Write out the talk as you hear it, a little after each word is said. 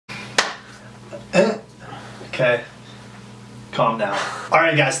Okay. Calm down.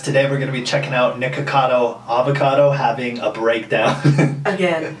 Alright guys, today we're going to be checking out Nikocado Avocado having a breakdown.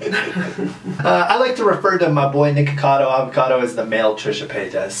 Again. I like to refer to my boy Nikocado Avocado as the male Trisha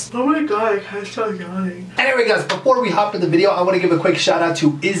Paytas. Oh my god, I can't stop yawning. Anyway guys, before we hop into the video, I want to give a quick shout out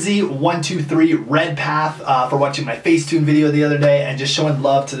to Izzy123 Redpath for watching my Facetune video the other day and just showing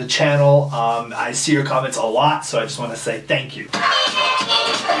love to the channel. I see your comments a lot, so I just want to say thank you.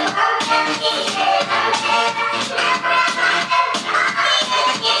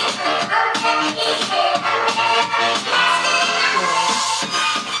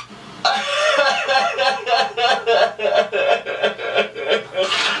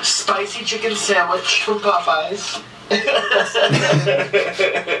 Spicy chicken sandwich from Popeyes.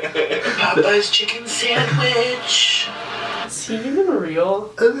 Popeyes chicken sandwich. Is he even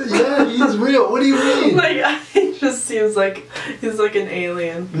real? Yeah, he's real. What do you mean? Like, he just seems like he's like an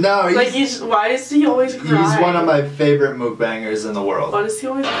alien. No, he's... Like, why does he always cry? He's one of my favorite mukbangers in the world. Why does he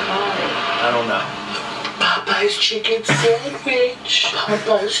always cry? I don't know. Popeyes chicken sandwich.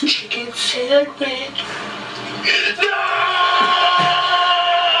 Popeyes chicken sandwich. No!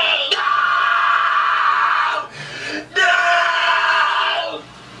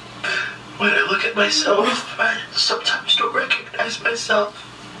 When I look at myself, I sometimes don't recognize myself.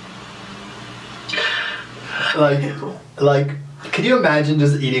 Like, could you imagine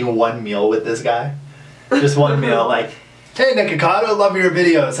just eating one meal with this guy? Just one meal, like, hey Nikocado, love your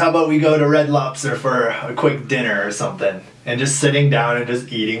videos. How about we go to Red Lobster for a quick dinner or something? And just sitting down and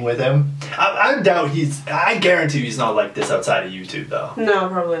just eating with him. I guarantee he's not like this outside of YouTube though. No,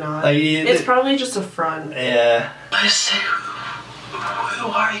 probably not. Like, it's probably just a front. Yeah. I say, who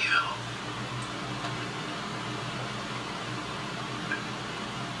are you?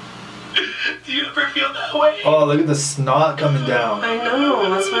 Do you ever feel that way? Oh, look at the snot coming down. I know,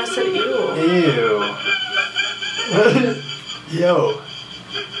 that's why I said ew. Ew. Yo.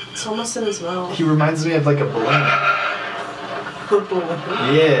 It's almost in his mouth. He reminds me of like a balloon.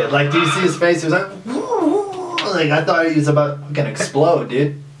 Yeah, like, do you see his face? He was like, whoa. Like, I thought he was about to fucking explode,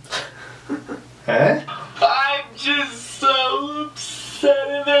 dude. Huh? I'm just so upset,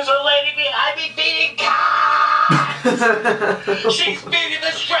 and there's a lady behind me feeding cats! She's feeding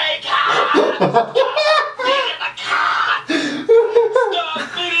the stray cats! Feeding the cats! Stop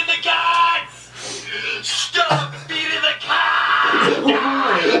feeding the cats! Stop feeding the cats! Oh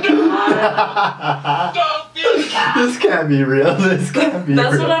my god. Don't feed the cats! This can't be real. This can't be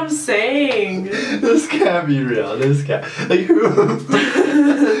That's real. what I'm saying. This can't be real. This can't. Like,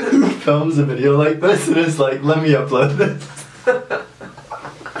 who films a video like this and is like, let me upload this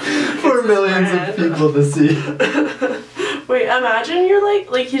for millions of people to see? Wait, imagine you're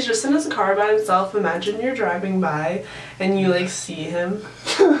like he's just in his car by himself. Imagine you're driving by and you like see him.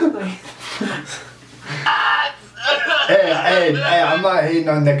 Like, Hey, I'm not hating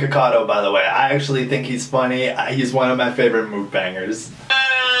on Nikocado, by the way. I actually think he's funny. He's one of my favorite mukbangers.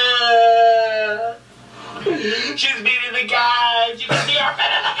 She's beating the guy. You can see her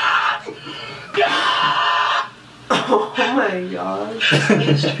better than the guy. oh my gosh. He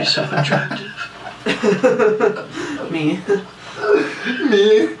used to be so attractive. Me.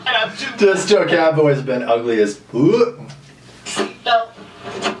 Me? Just joking, I've always been ugly as fuck. No.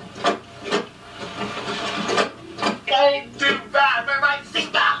 Going too bad for my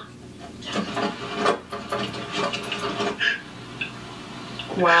seatbelt.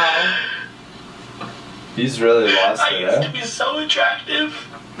 Wow. He's really lost I it, used to eh? be so attractive.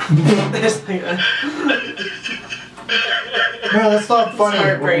 No, that's not funny. It's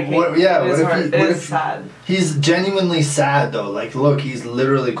heartbreaking. What if sad. He's genuinely sad though. Like, look, he's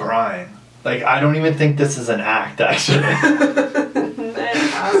literally crying. Like, I don't even think this is an act, actually.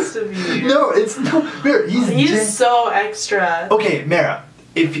 It has to be. No, it's not. Mara, he's so extra. Okay, Mara,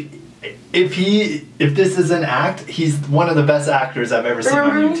 if this is an act, he's one of the best actors I've ever seen on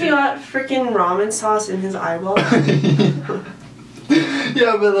Remember when YouTube. he got freaking ramen sauce in his eyeball?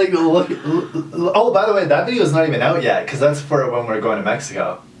 Yeah, but like, look. Oh, by the way, that video is not even out yet because that's for when we're going to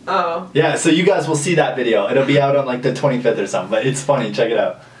Mexico. Oh. Yeah, so you guys will see that video. It'll be out on like the 25th or something, but it's funny. Check it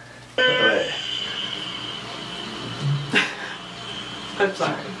out. Wait. I'm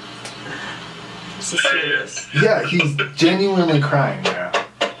sorry. This is serious. Yeah, he's genuinely crying, Mara.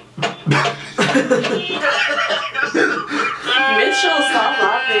 Mitchell, stop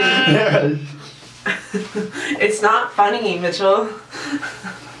laughing. Mara. It's not funny, Mitchell.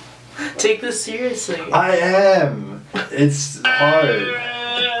 Take this seriously. I am. It's hard.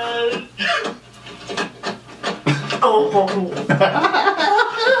 Oh.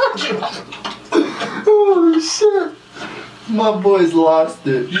 Holy shit. My boy's lost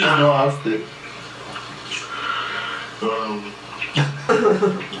it. He's lost it. He's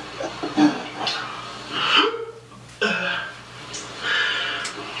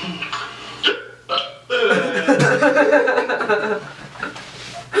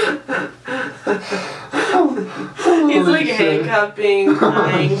like hiccuping,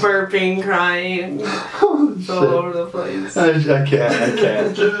 crying, burping, crying. It's all over the place. I can't.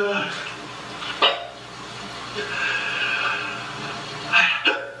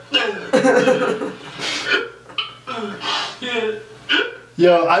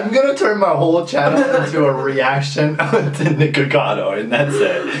 Yo, I'm gonna turn my whole channel into a reaction to Nikocado, and that's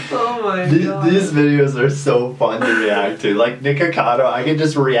it. Oh my god. These videos are so fun to react to. Like Nikocado, I could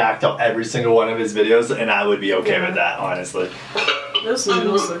just react to every single one of his videos, and I would be okay with that, honestly. Those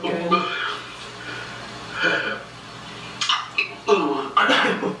noodles look good.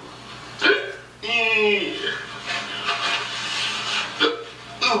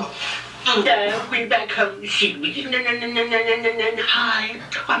 We're back home. Hi,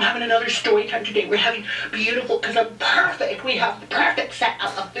 I'm having another story time today. We're having beautiful, because I'm perfect. We have the perfect set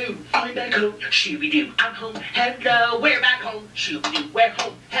of food. I'm back home. Shooby-doo. I'm home. Hello. We're back home. Shooby-doo. We're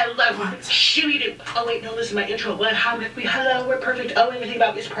home. Hello. Shooby-doo. Oh, wait, no, this is my intro. What? How did we? Hello. We're perfect. Oh, everything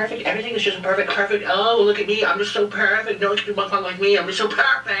about me is perfect. Everything is just perfect. Oh, look at me. I'm just so perfect. No one can do mukbang like me. I'm just so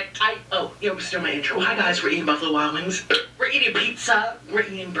perfect. We're still my intro. Hi, guys. We're eating Buffalo Wild Wings. We're eating pizza. We're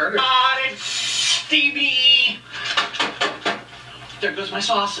eating burgers. It's Stevie. There goes my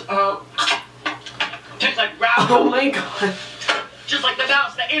sauce. Tastes like raw. Oh my god. Just like the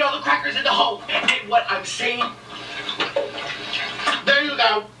mouse that ate all the crackers in the hole. And what I'm saying. There you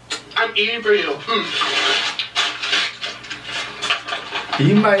go. I'm eating for you.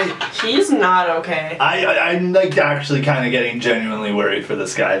 He's not okay. I'm like actually kind of getting genuinely worried for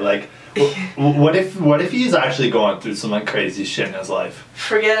this guy. Like, what if he's actually going through some like crazy shit in his life?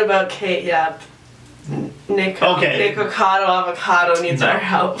 Forget about Kate. Yep. Nikocado Avocado needs our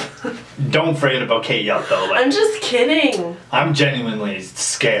help. Don't forget about Kate Yup though. Like, I'm just kidding. I'm genuinely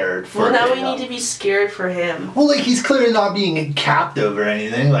scared for. Well, now Kate we Yup. need to be scared for him. Well, like he's clearly not being captive or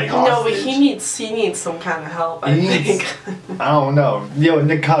anything. Like hostage. No, but he needs some kind of help. I think. I don't know. Yo,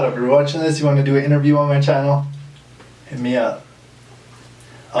 Nikocado, if you're watching this, you want to do an interview on my channel? Hit me up.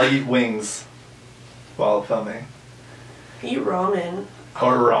 I'll eat wings while filming. Eat ramen.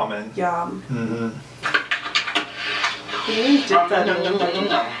 Or ramen. Yum. Mm-hmm. You can dip that in the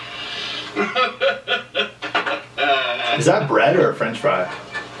Is that bread or a french fry?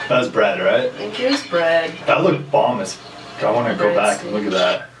 That was bread, right? I think here's bread. That looked bomb as... I want to go back and look at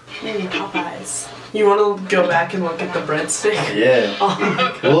that. Maybe Popeyes. You want to go back and look at the breadstick? Yeah. Oh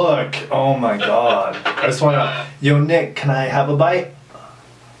my god. Look. Oh my god. I just want to... Yo, Nick, can I have a bite?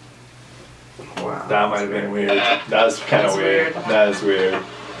 Wow. That might have been weird. That was kind of weird. That is weird.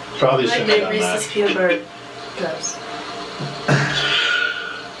 Probably Like shouldn't have big done Reese's that. peanut butter cups.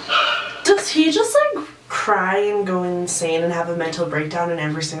 Does he just like cry and go insane and have a mental breakdown in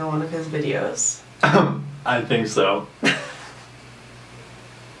every single one of his videos? I think so.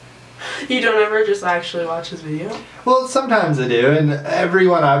 You don't ever just actually watch his video? Well, sometimes I do, and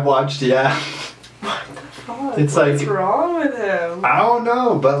everyone I've watched, yeah. What the fuck? It's What's like- wrong with him? I don't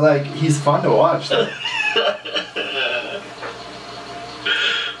know, but like, he's fun to watch though.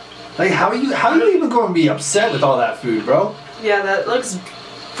 Like, how are you even going to be upset with all that food, bro? Yeah, that looks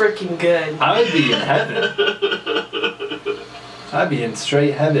freaking good. I would be in heaven. I'd be in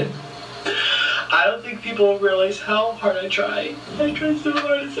straight heaven. I don't think people realize how hard I try. I tried so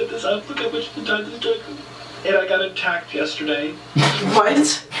hard to set this up. Look how much the time this took. And I got attacked yesterday.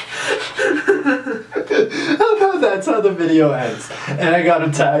 What? How about that's how the video ends? And I got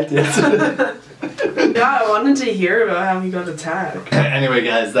attacked yesterday. Yeah, I wanted to hear about how he got attacked. Anyway,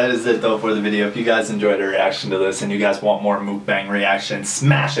 guys, that is it though for the video. If you guys enjoyed our reaction to this and you guys want more mukbang reactions,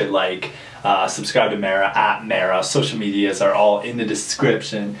 smash it like. Subscribe to Mara at Mara. Social medias are all in the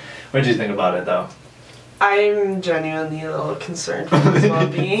description. What did you think about it though? I'm genuinely a little concerned for his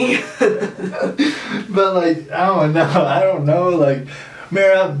well-being. But like, I don't know, like,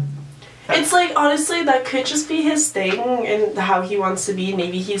 Mara. It's like, honestly, that could just be his thing and how he wants to be.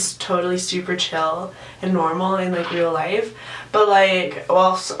 Maybe he's totally super chill and normal in like real life. But like,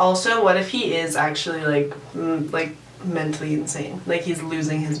 well, also, what if he is actually like mentally insane? Like he's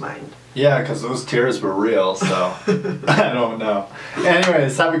losing his mind. Yeah, because those tears were real, so I don't know.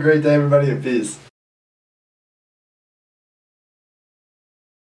 Anyways, have a great day, everybody, and peace.